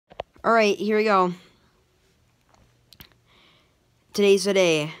Alright, here we go. Today's the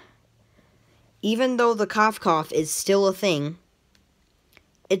day. Even though the cough is still a thing,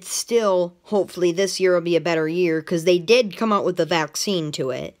 it's still, hopefully this year will be a better year, because they did come out with the vaccine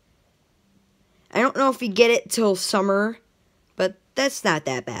to it. I don't know if we get it till summer, but that's not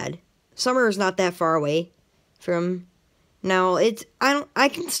that bad. Summer is not that far away from now. I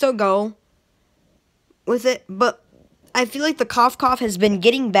can still go with it, but I feel like the cough has been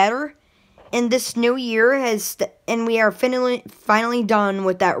getting better, and this new year and we are finally done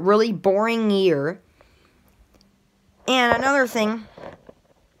with that really boring year. And another thing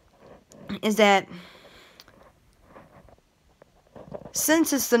is that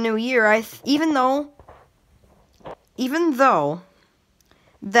since it's the new year, even though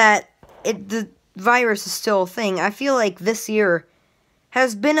that the virus is still a thing, I feel like this year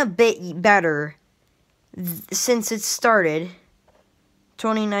has been a bit better since it started.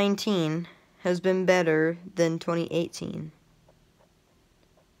 2019 has been better than 2018.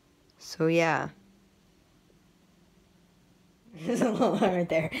 So yeah. There's a little one right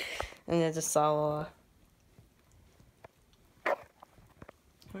there. And I just saw why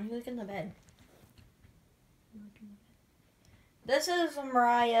are you looking at the bed? This is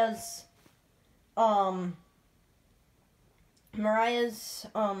Mariah's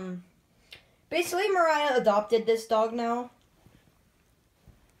basically Mariah adopted this dog now.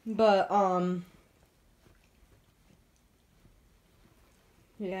 But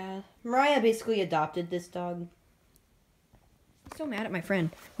yeah, Mariah basically adopted this dog. I'm so mad at my friend.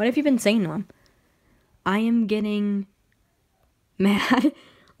 What have you been saying to him? I am getting mad.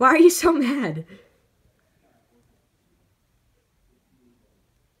 Why are you so mad?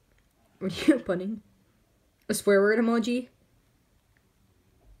 What are you putting? A swear word emoji?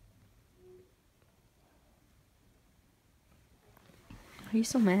 Why are you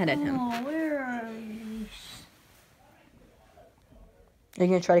so mad at him? Oh, where are you? Are you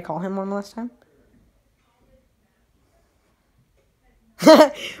gonna try to call him one last time?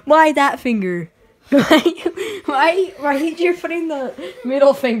 Why that finger? Why you're putting the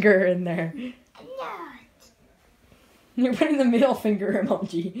middle finger in there? Not. You're putting the middle finger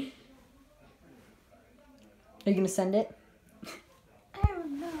emoji. Are you gonna send it? I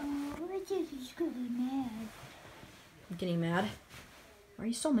don't know. I just is getting mad. I'm getting mad? Why are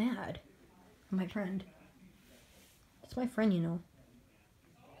you so mad? My friend. It's my friend, you know.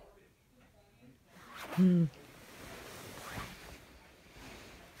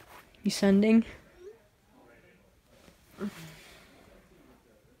 You sending?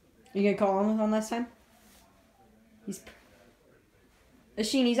 You gonna call him one last time?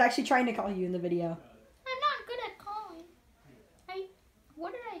 Asheen, he's actually trying to call you in the video. I'm not good at calling.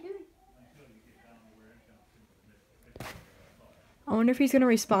 What did I do? I wonder if he's gonna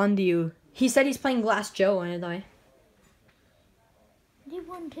respond to you. He said he's playing Glass Joe, and I. It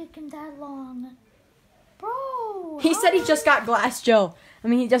wouldn't take him that long. Bro! He said he just got Glass Joe. I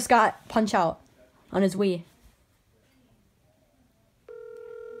mean, he just got Punch Out on his Wii.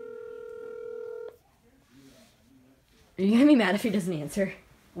 Are you gonna be mad if he doesn't answer?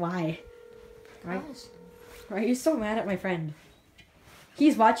 Why? Why are you so mad at my friend?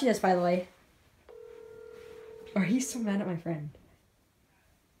 He's watching this, by the way. Why are you so mad at my friend?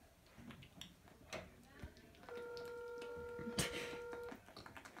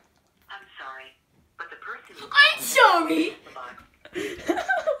 I'm sorry, but the person... I'm sorry!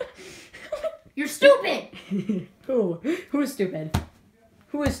 You're stupid! Who? Who is stupid?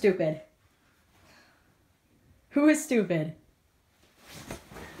 Who is stupid? Who is stupid?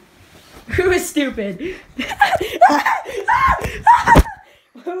 Who is stupid?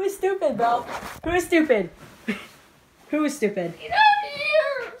 Who is stupid, bro? Who is stupid? Who is stupid? Get out of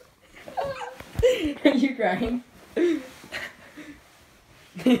here! Are you crying?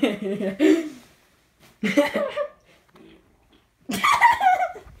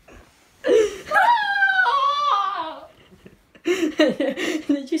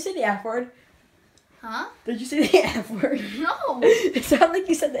 Did you say the F word? Huh? Did you say the F word? No! It sounded like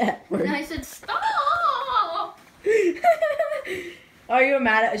you said the F word. And I said, stop! Are you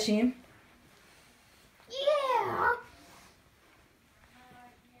mad at Asheen? Yeah!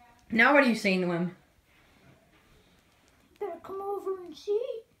 Now what are you saying to him? Better come over and see.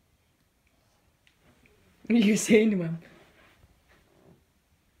 What are you saying to him?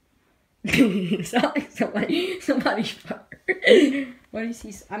 You sound like somebody farted. What is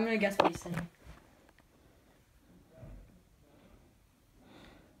he? I'm gonna guess what he's saying.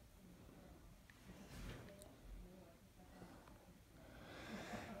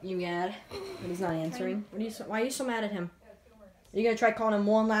 You mad? But he's not answering. Why are you so mad at him? you gonna try calling him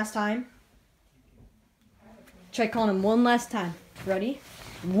one last time? Try calling him one last time. Ready?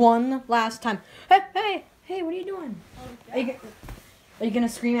 One last time. Hey, what are you doing? Are you gonna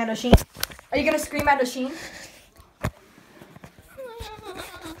scream at Oisin? Are you gonna scream at Oisin?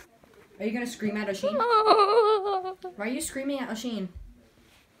 Are you gonna scream at Oisin? Why are you screaming at Oisin?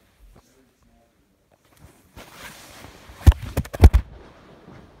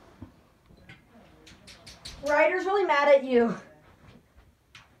 Ryder's really mad at you.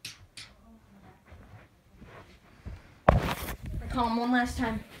 Call him one last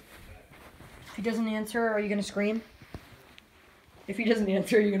time. If he doesn't answer, are you gonna scream? If he doesn't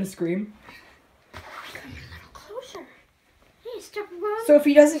answer, are you gonna scream? Come a little closer. Hey, step around. So if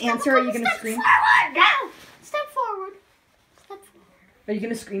he doesn't answer, are you gonna scream? Forward. Go. Step forward. Step forward. Are you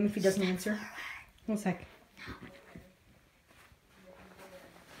gonna scream if he doesn't answer? One sec.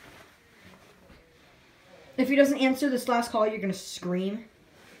 If he doesn't answer this last call, you're gonna scream.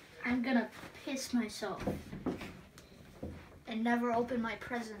 I'm gonna piss myself and never open my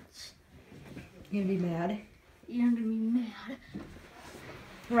presents. You're gonna be mad. You're gonna be mad.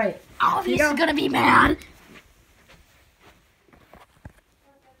 Right. Obviously gonna be mad.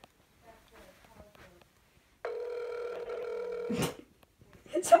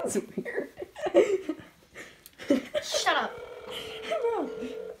 It sounds weird. Shut up.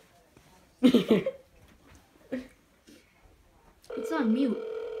 It's on mute.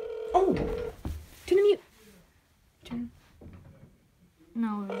 Oh! Turn to mute.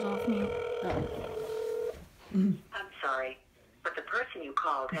 No, it was off mute. I'm sorry, but the person you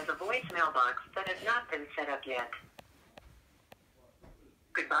called has a voicemail box that has not been set up yet.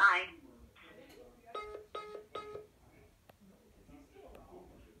 Goodbye.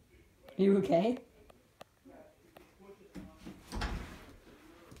 You okay?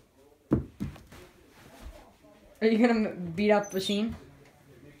 Are you gonna beat up Machine?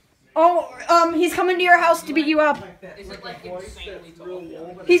 Oh, he's coming to your house to beat you up. Is it like insanely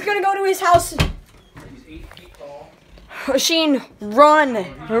tall? He's gonna go to his house. He's 8 feet tall. Machine, run!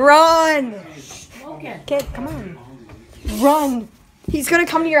 Run! Kid, come on. Run! He's gonna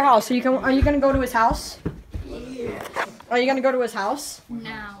come to your house. Are you gonna go to his house? Yeah. Are you gonna go to his house?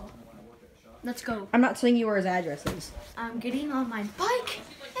 Now. Let's go. I'm not telling you where his address is. I'm getting on my bike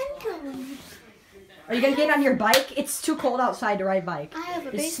and going. Are you gonna get on your bike? It's too cold outside to ride bike. I have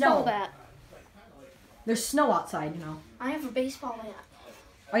a There's baseball snow. bat. There's snow outside, you know. I have a baseball bat.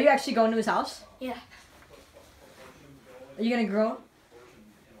 Are you actually going to his house? Yeah. Are you gonna go?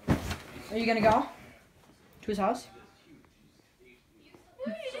 Are you gonna go to his house?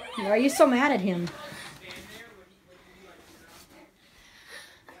 Why are you so mad at him?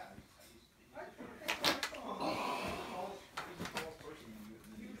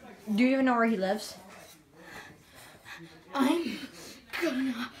 Do you even know where he lives? I'm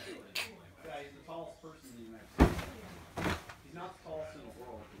gonna.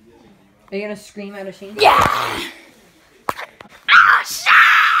 Are you gonna scream at Oisin? Yeah! Oh, shit!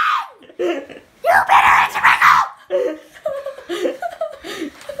 You better answer my call!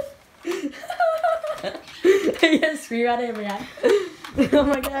 Are you gonna scream at him again? Oh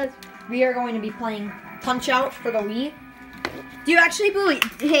my gosh. We are going to be playing Punch Out for the Wii. Do you actually believe...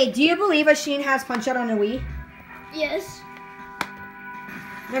 Hey, do you believe Oisin has Punch Out on the Wii? Yes.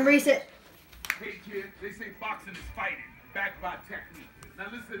 Remember he said... Hey kid, they say boxing is fighting, backed by technique. Now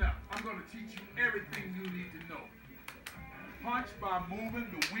listen up, I'm gonna teach you everything you need to know. Punch by moving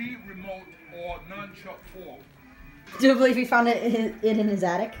the Wii remote or nunchuck forward. Do you believe he found it in his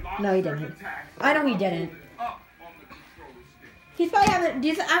attic? No, he didn't. I know he didn't. Up on the control stick. He's probably having... Do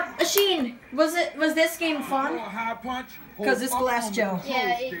you Oisin, was this game fun? High punch, 'Cause it's Glass Joe.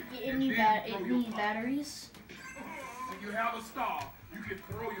 Yeah, it needs batteries. When you have a star, you can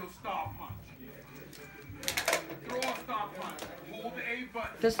throw your star punch. Throw a star punch. Hold the A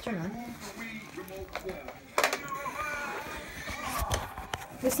button. Just turn on. Move the Wii remote forward.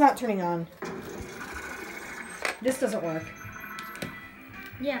 It's not turning on. This doesn't work.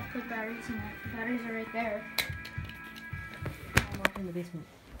 Yeah, put batteries in it. Batteries are right there. I'm walking in the basement.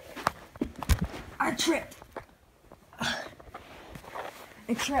 I tripped.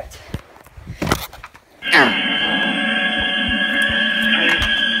 I tripped.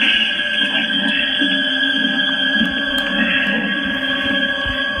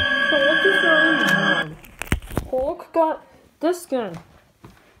 Hulk got this skin.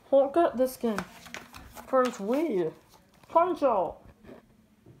 Hulk got this skin. For his Wii. Punch Out.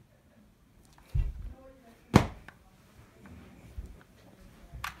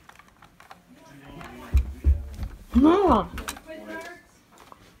 No.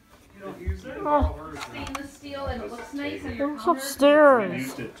 Oh. steel and it looks nice on It your was counter. We upstairs.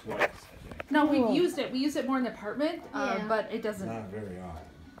 used it twice, I think. No, Oh. we've used it. We use it more in the apartment, Yeah. but it doesn't. Not very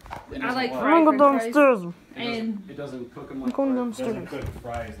often. I like I'm fried gonna go french fries. downstairs. And It doesn't cook them I'm like going fries. Doesn't downstairs. cook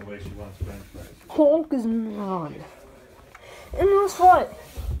fries the way she wants French fries. Hulk is mad. And guess what?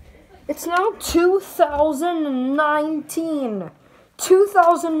 It's now 2019.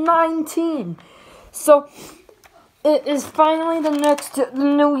 2019. So it is finally the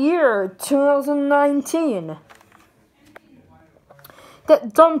new year, 2019.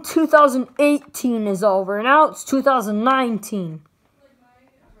 That dumb 2018 is over. Now it's 2019.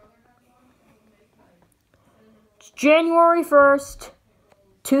 It's January 1st,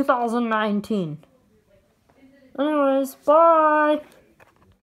 2019. Anyways, bye.